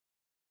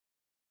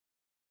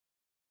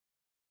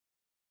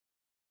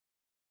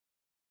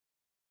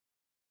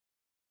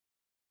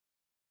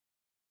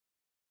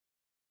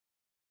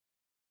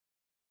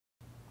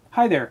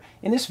Hi there.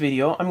 In this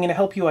video, I'm going to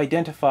help you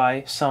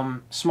identify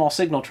some small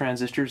signal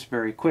transistors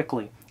very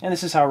quickly. And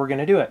this is how we're going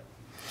to do it.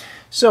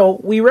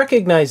 So we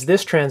recognize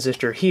this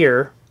transistor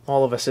here.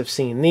 All of us have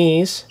seen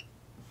these.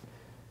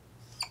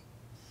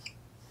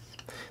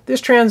 This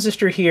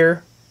transistor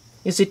here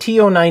is a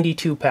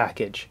TO92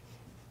 package.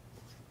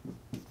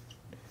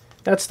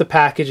 That's the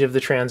package of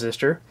the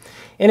transistor.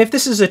 And if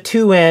this is a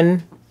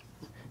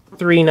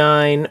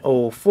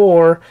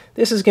 2N3904,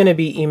 this is going to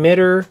be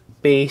emitter,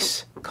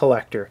 base,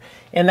 collector.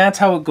 And that's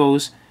how it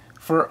goes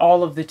for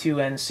all of the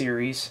 2N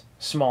series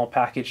small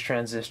package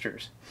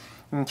transistors.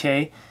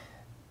 Okay,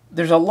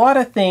 there's a lot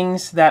of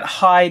things that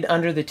hide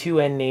under the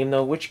 2N name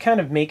though, which kind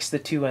of makes the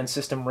 2N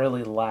system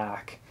really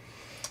lack.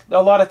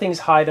 A lot of things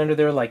hide under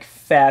there like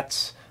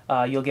FETs.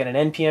 You'll get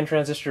an NPN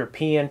transistor, a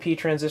PNP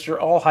transistor,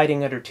 all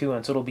hiding under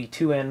 2N. So it'll be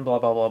 2N blah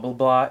blah blah blah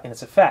blah, and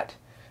it's a FET.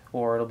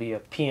 Or it'll be a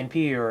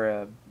PNP or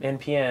a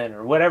NPN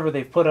or whatever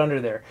they've put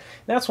under there.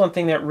 And that's one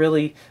thing that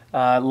really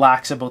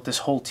lacks about this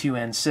whole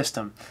 2N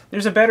system.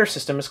 There's a better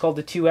system. It's called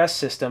the 2S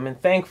system,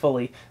 and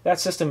thankfully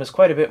that system is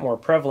quite a bit more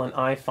prevalent,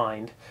 I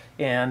find,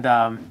 and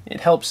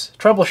it helps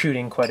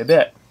troubleshooting quite a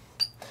bit.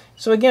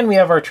 So again, we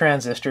have our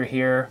transistor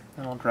here,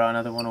 and I'll draw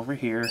another one over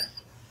here.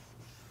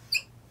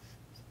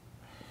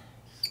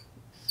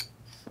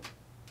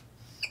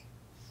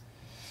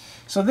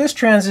 So this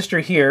transistor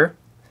here,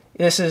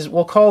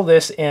 we'll call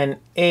this an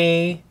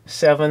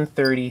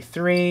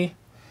A733,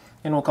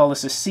 and we'll call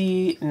this a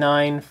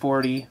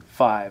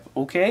C945,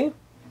 okay?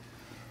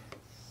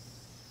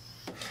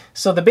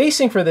 So the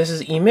basing for this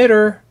is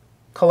emitter,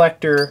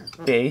 collector,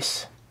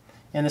 base,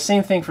 and the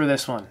same thing for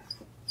this one.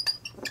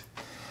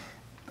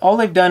 All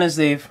they've done is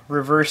they've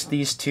reversed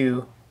these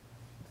two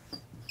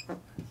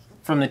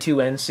from the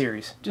 2N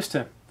series, just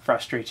to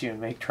frustrate you and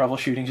make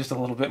troubleshooting just a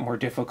little bit more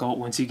difficult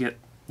once you get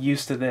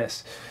used to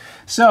this.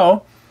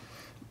 So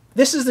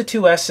this is the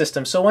 2S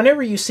system. So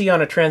whenever you see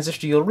on a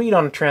transistor, you'll read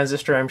on a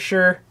transistor, I'm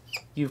sure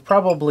you've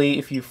probably,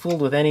 if you've fooled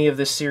with any of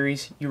this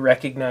series, you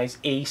recognize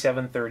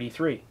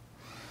A733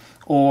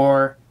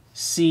 or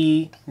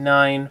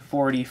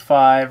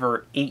C945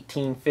 or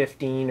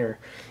 1815 or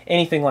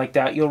anything like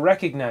that. You'll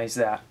recognize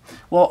that.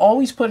 Well,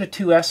 always put a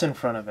 2S in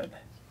front of it.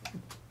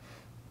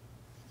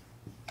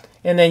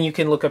 And then you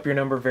can look up your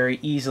number very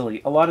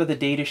easily. A lot of the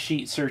data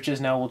sheet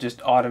searches now will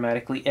just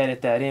automatically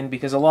edit that in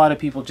because a lot of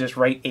people just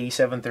write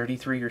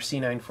A733 or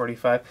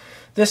C945.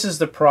 This is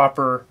the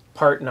proper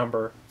part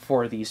number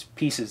for these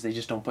pieces. They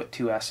just don't put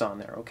 2S on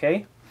there,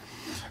 okay?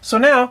 So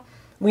now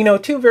we know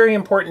two very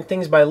important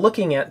things by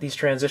looking at these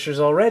transistors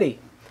already.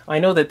 I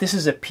know that this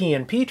is a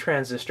PNP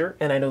transistor,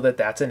 and I know that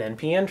that's an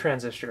NPN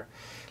transistor.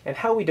 And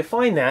how we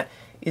define that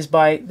is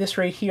by this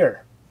right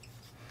here.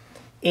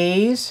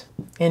 A's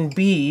and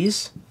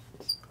B's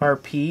are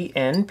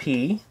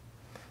PNP,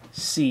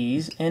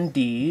 C's and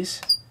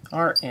D's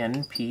are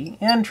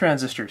NPN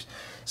transistors.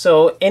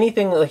 So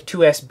anything like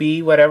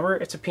 2SB, whatever,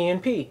 it's a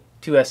PNP.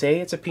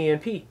 2SA, it's a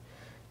PNP.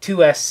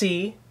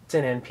 2SC, it's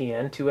an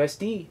NPN.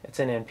 2SD, it's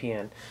an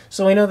NPN.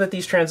 So we know that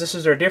these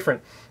transistors are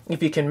different.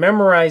 If you can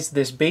memorize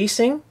this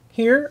basing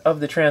here of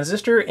the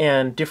transistor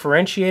and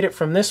differentiate it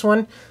from this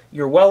one,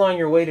 you're well on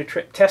your way to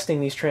testing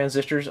these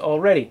transistors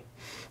already.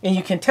 And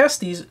you can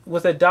test these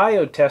with a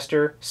diode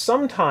tester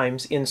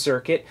sometimes in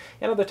circuit,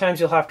 and other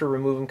times you'll have to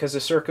remove them because the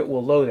circuit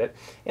will load it.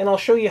 And I'll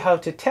show you how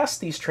to test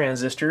these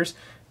transistors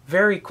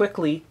very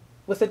quickly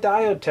with a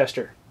diode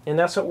tester. And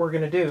that's what we're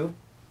going to do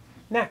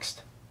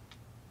next.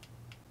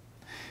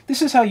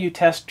 This is how you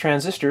test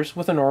transistors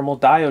with a normal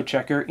diode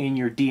checker in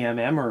your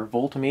DMM or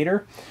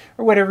voltmeter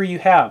or whatever you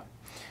have.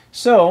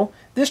 So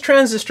this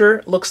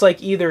transistor looks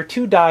like either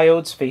two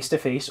diodes face to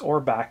face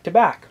or back to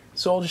back.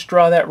 So I'll just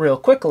draw that real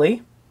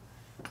quickly.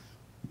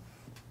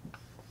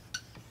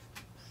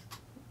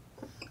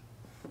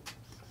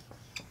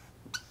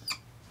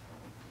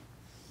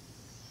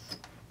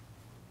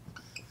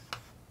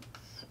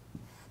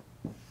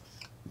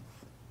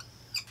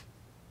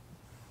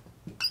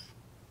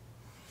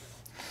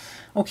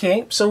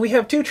 Okay, so we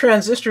have two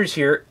transistors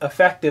here,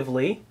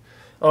 effectively.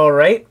 All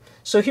right,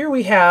 so here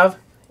we have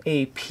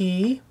a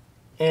P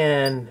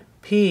and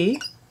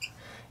P,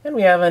 and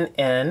we have an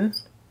N,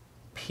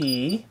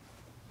 P,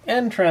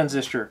 N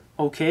transistor.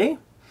 Okay,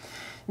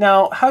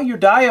 now how your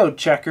diode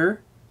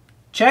checker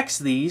checks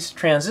these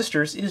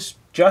transistors is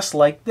just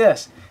like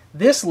this.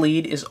 This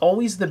lead is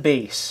always the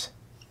base.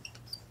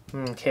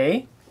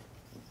 Okay.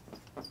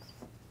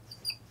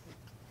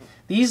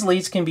 These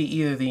leads can be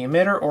either the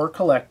emitter or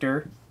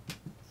collector.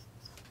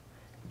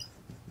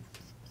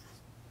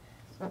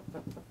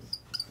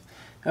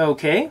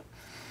 Okay,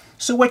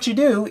 so what you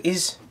do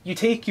is you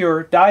take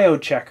your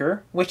diode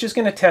checker, which is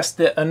going to test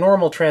a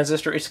normal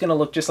transistor. It's going to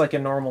look just like a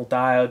normal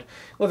diode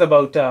with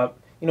about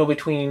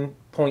between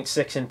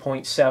 0.6 and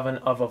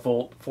 0.7 of a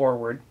volt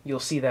forward. You'll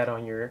see that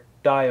on your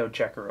diode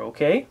checker,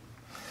 okay?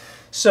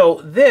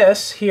 So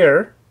this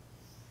here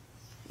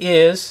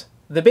is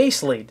the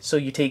base lead. So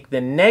you take the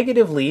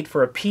negative lead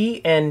for a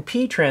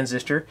PNP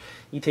transistor,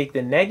 you take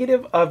the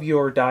negative of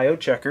your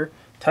diode checker,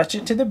 touch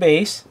it to the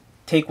base,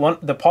 take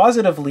the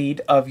positive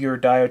lead of your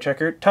diode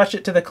checker, touch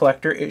it to the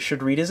collector, it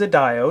should read as a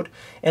diode,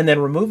 and then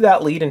remove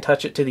that lead and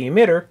touch it to the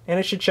emitter, and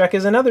it should check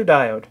as another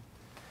diode.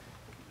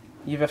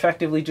 You've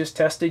effectively just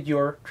tested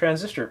your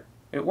transistor.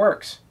 It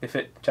works if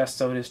it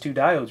tests out as two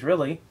diodes,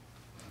 really,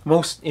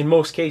 in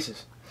most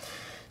cases.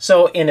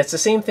 So, and it's the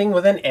same thing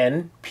with an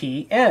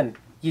NPN.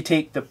 You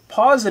take the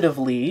positive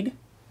lead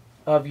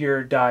of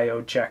your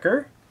diode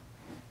checker,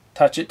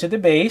 touch it to the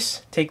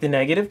base, take the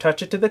negative,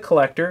 touch it to the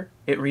collector,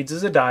 it reads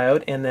as a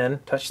diode, and then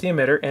touch the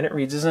emitter and it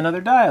reads as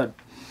another diode.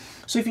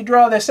 So if you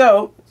draw this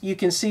out, you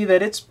can see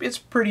that it's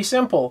pretty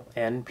simple.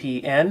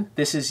 NPN,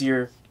 this is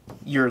your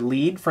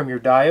lead from your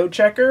diode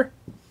checker,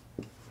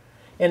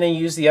 and then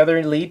use the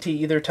other lead to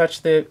either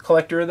touch the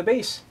collector or the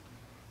base.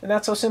 And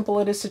that's how simple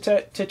it is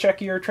to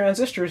check your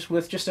transistors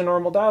with just a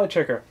normal diode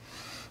checker.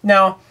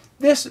 Now,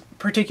 this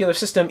particular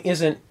system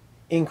isn't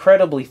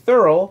incredibly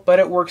thorough, but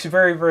it works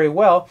very, very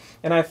well,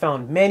 and I've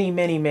found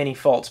many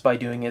faults by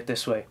doing it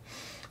this way.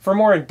 For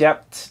more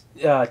in-depth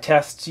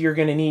tests, you're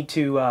going to need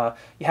to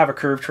have a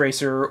curve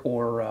tracer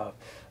or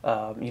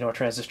you know, a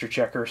transistor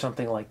checker or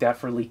something like that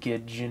for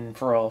leakage and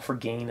for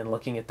gain and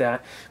looking at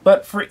that.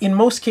 But in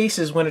most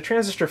cases, when a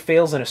transistor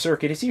fails in a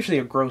circuit, it's usually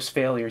a gross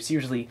failure. It's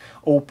usually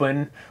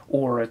open,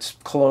 or it's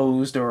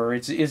closed, or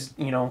it's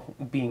you know,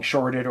 being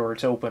shorted, or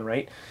it's open,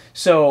 right?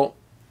 So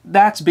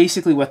that's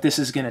basically what this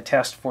is going to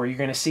test for. You're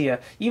going to see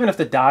even if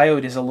the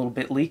diode is a little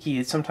bit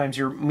leaky, sometimes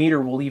your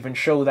meter will even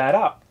show that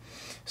up.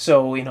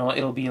 So, you know,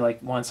 it'll be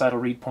like one side will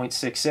read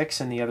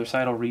 0.66 and the other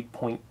side will read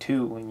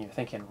 0.2, and you're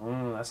thinking,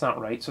 that's not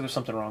right. So there's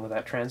something wrong with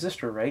that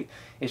transistor, right?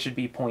 It should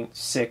be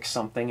 0.6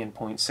 something and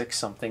 0.6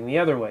 something the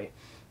other way.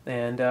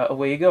 And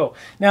away you go.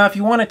 Now, if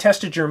you want to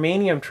test a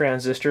germanium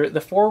transistor, the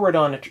forward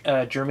on a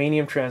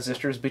germanium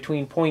transistor is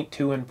between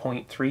 0.2 and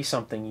 0.3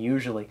 something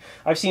usually.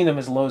 I've seen them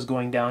as low as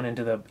going down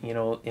into the, you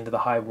know, into the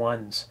high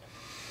ones.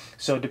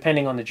 So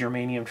depending on the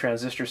germanium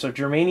transistor. So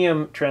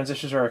germanium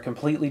transistors are a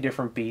completely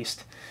different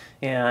beast,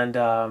 and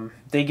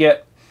they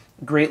get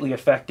greatly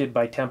affected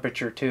by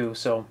temperature too.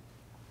 So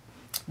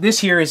this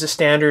here is a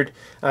standard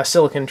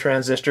silicon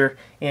transistor,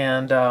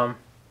 and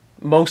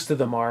most of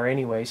them are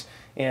anyways.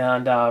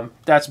 And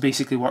that's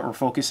basically what we're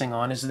focusing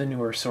on, is the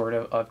newer sort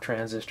of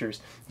transistors.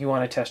 You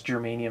want to test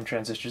germanium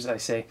transistors, I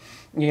say,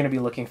 you're going to be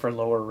looking for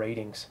lower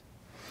ratings.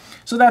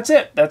 So that's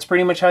it. That's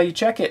pretty much how you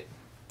check it.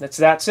 That's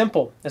that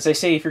simple. As I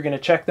say, if you're going to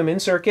check them in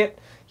circuit,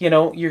 you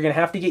know, you're going to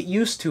have to get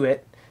used to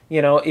it.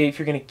 You know, if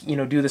you're going to, you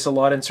know, do this a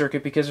lot in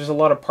circuit, because there's a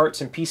lot of parts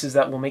and pieces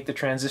that will make the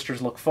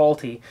transistors look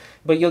faulty,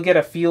 but you'll get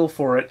a feel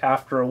for it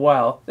after a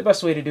while. The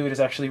best way to do it is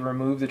actually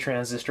remove the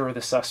transistor or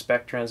the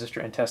suspect transistor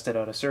and test it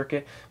out of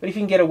circuit. But if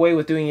you can get away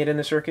with doing it in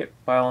the circuit,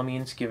 by all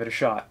means, give it a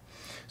shot.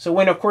 So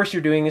when, of course,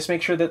 you're doing this,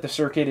 make sure that the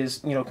circuit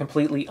is, you know,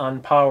 completely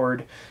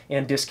unpowered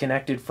and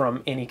disconnected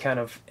from any kind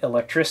of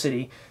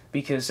electricity,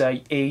 because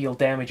A, you'll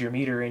damage your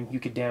meter, and you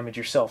could damage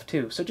yourself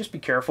too. So just be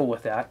careful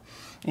with that,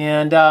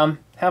 and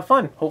have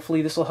fun.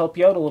 Hopefully this will help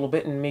you out a little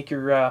bit and make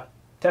your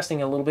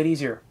testing a little bit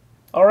easier.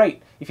 All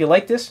right, if you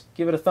like this,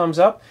 give it a thumbs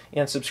up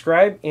and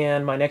subscribe,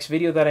 and my next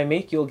video that I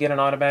make, you'll get an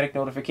automatic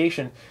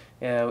notification.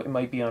 It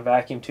might be on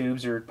vacuum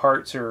tubes or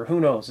parts, or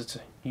who knows. It's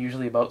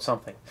usually about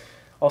something.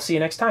 I'll see you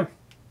next time.